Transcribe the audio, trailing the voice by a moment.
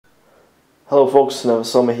Hello folks, Never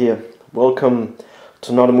Summer here. Welcome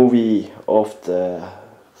to another movie of the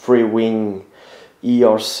free-wing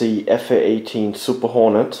ERC F-18 Super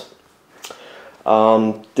Hornet.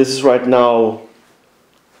 This is right now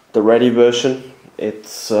the ready version.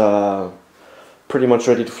 It's pretty much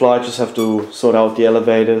ready to fly. Just have to sort out the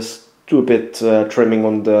elevators, do a bit trimming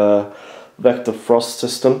on the vector thrust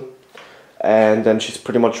system, and then she's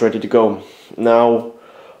pretty much ready to go. Now,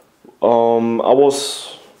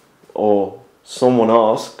 someone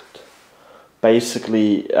asked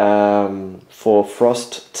basically for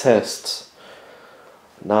thrust tests.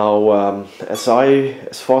 Now, as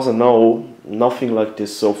far as I know, nothing like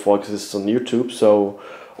this so far exists on YouTube, so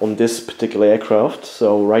on this particular aircraft.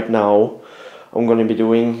 So right now I'm going to be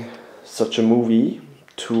doing such a movie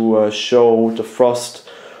to show the thrust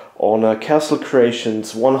on a Castle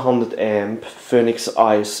Creations 100 amp Phoenix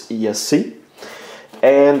Ice ESC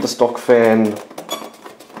and the stock fan,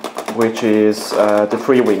 which is the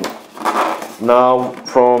free-wing. Now,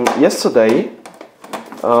 from yesterday,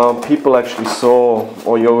 people actually saw,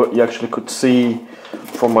 or you actually could see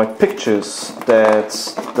from my pictures, that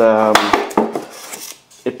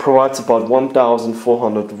it provides about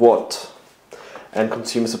 1400 watt and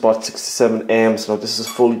consumes about 67 amps. Now this is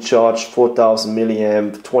fully charged 4000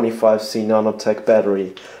 milliamp 25C nanotech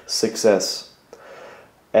battery 6S.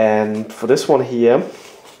 And for this one here,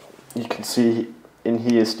 you can see in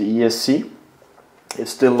here is the ESC.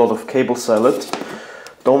 It's still a lot of cable salad.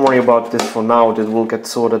 Don't worry about this for now, that will get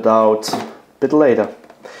sorted out a bit later.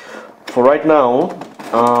 For right now,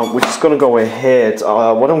 we're just gonna go ahead.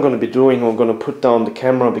 What I'm gonna be doing, I'm gonna put down the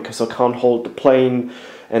camera because I can't hold the plane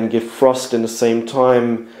and give thrust in the same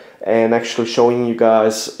time, and actually showing you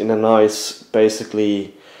guys in a nice,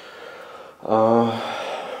 basically,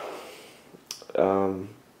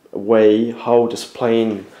 way how this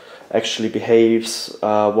plane actually behaves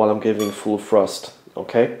while I'm giving full thrust.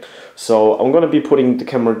 Okay, so I'm gonna be putting the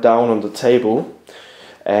camera down on the table,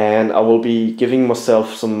 and I will be giving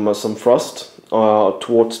myself some thrust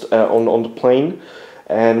towards on the plane,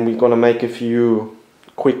 and we're gonna make a few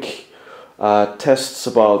quick tests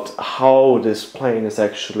about how this plane is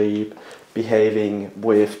actually behaving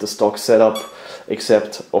with the stock setup,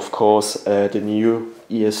 except of course the new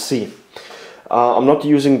ESC. I'm not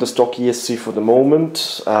using the stock ESC for the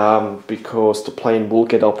moment because the plane will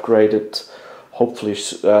get upgraded hopefully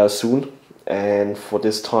soon, and for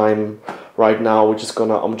this time right now I'm just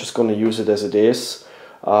gonna use it as it is,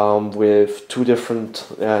 with two different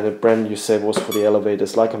the brand new servos for the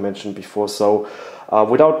elevators, like I mentioned before. So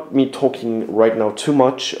without me talking right now too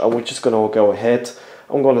much, we're just gonna go ahead.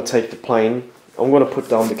 I'm gonna take the plane, I'm gonna put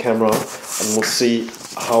down the camera, and we'll see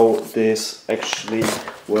how this actually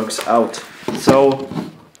works out. So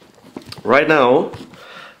right now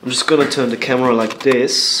I'm just gonna turn the camera like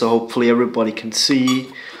this, so hopefully everybody can see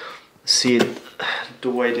it the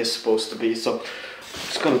way it is supposed to be. So I'm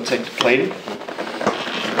just gonna take the plane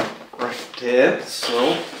right there.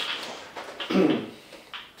 So I'm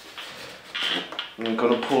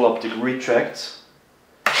gonna pull up the retract.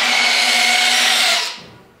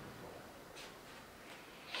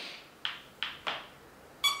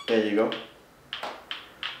 There you go.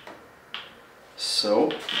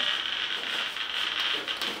 So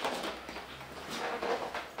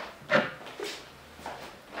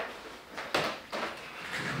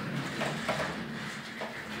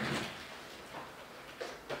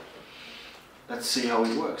let's see how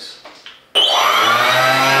it works.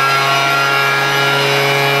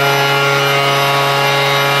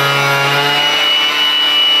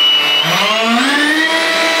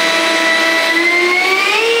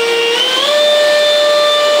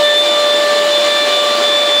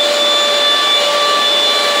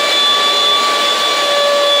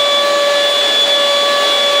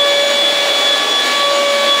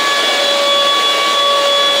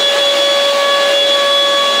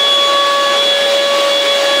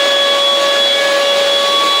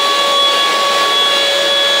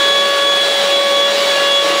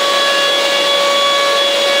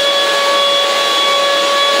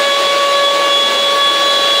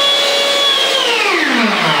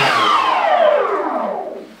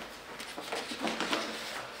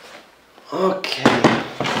 Okay,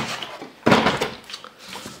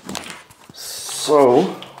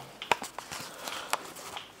 so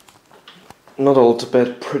not all too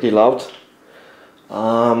bad, pretty loud.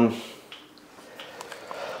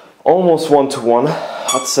 Almost 1-to-1,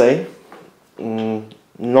 I'd say.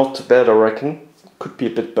 Not bad, I reckon. Could be a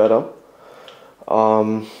bit better.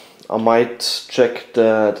 I might check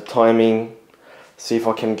the timing, see if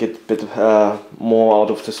I can get a bit more out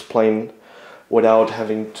of this plane without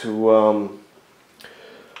having to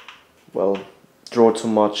well, draw too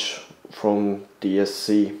much from the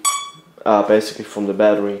ESC, basically from the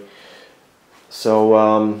battery. So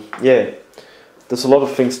yeah, there's a lot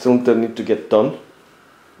of things still that need to get done.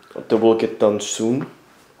 They will get done soon.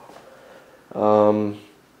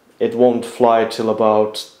 It won't fly till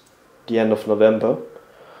about the end of November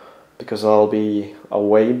because I'll be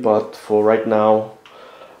away, but for right now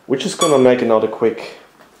we're just gonna make another quick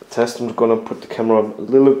test. I'm gonna put the camera a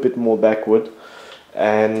little bit more backward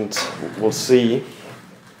and we'll see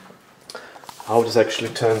how this actually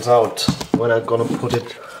turns out when I'm gonna put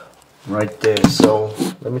it right there. So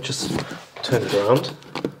let me just turn it around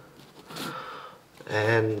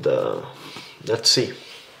and let's see.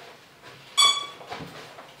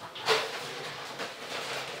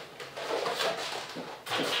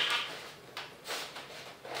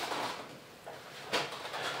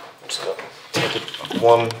 Just gonna take it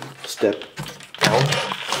one step down.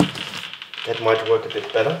 That might work a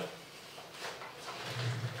bit better.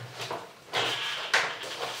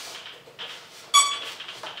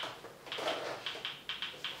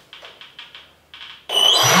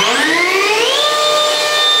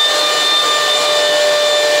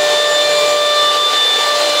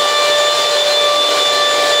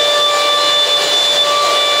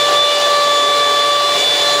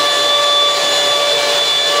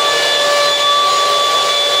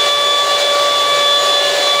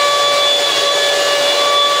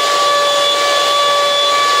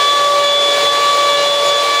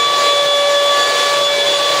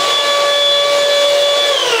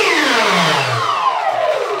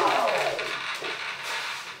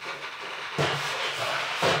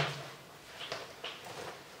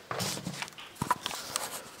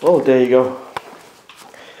 Well, there you go.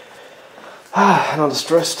 Another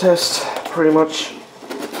stress test, pretty much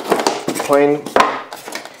plain.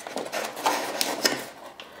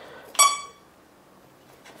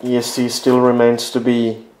 ESC still remains to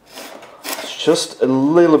be just a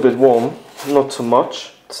little bit warm, not too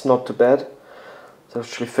much, it's not too bad, it's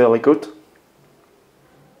actually fairly good.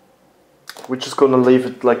 We're just gonna leave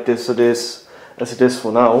it like this, as it is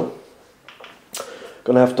for now.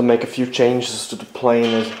 Gonna have to make a few changes to the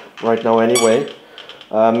plane right now anyway,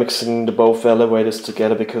 mixing the both elevators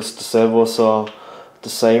together because the servos are the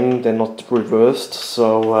same, they're not reversed.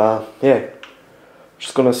 So yeah,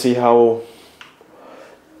 just gonna see how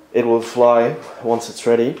it will fly once it's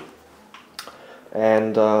ready.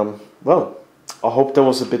 And well, I hope that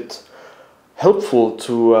was a bit helpful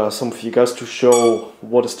to some of you guys to show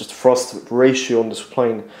what is the thrust ratio on this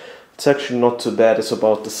plane. It's actually not too bad, it's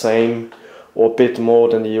about the same or a bit more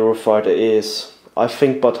than the Eurofighter is, I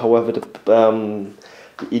think, but however the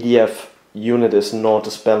EDF unit is not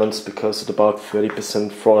as balanced because at about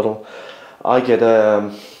 30% throttle I get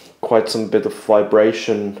quite some bit of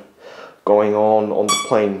vibration going on the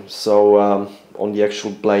plane, so on the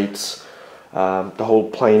actual blades the whole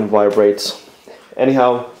plane vibrates.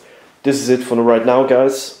 Anyhow, this is it for right now,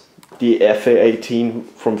 guys. The F-18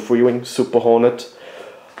 from Freewing Super Hornet,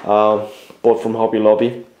 bought from Hobby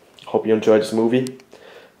Lobby. Hope you enjoyed this movie,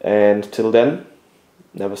 and till then,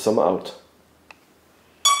 never summer out.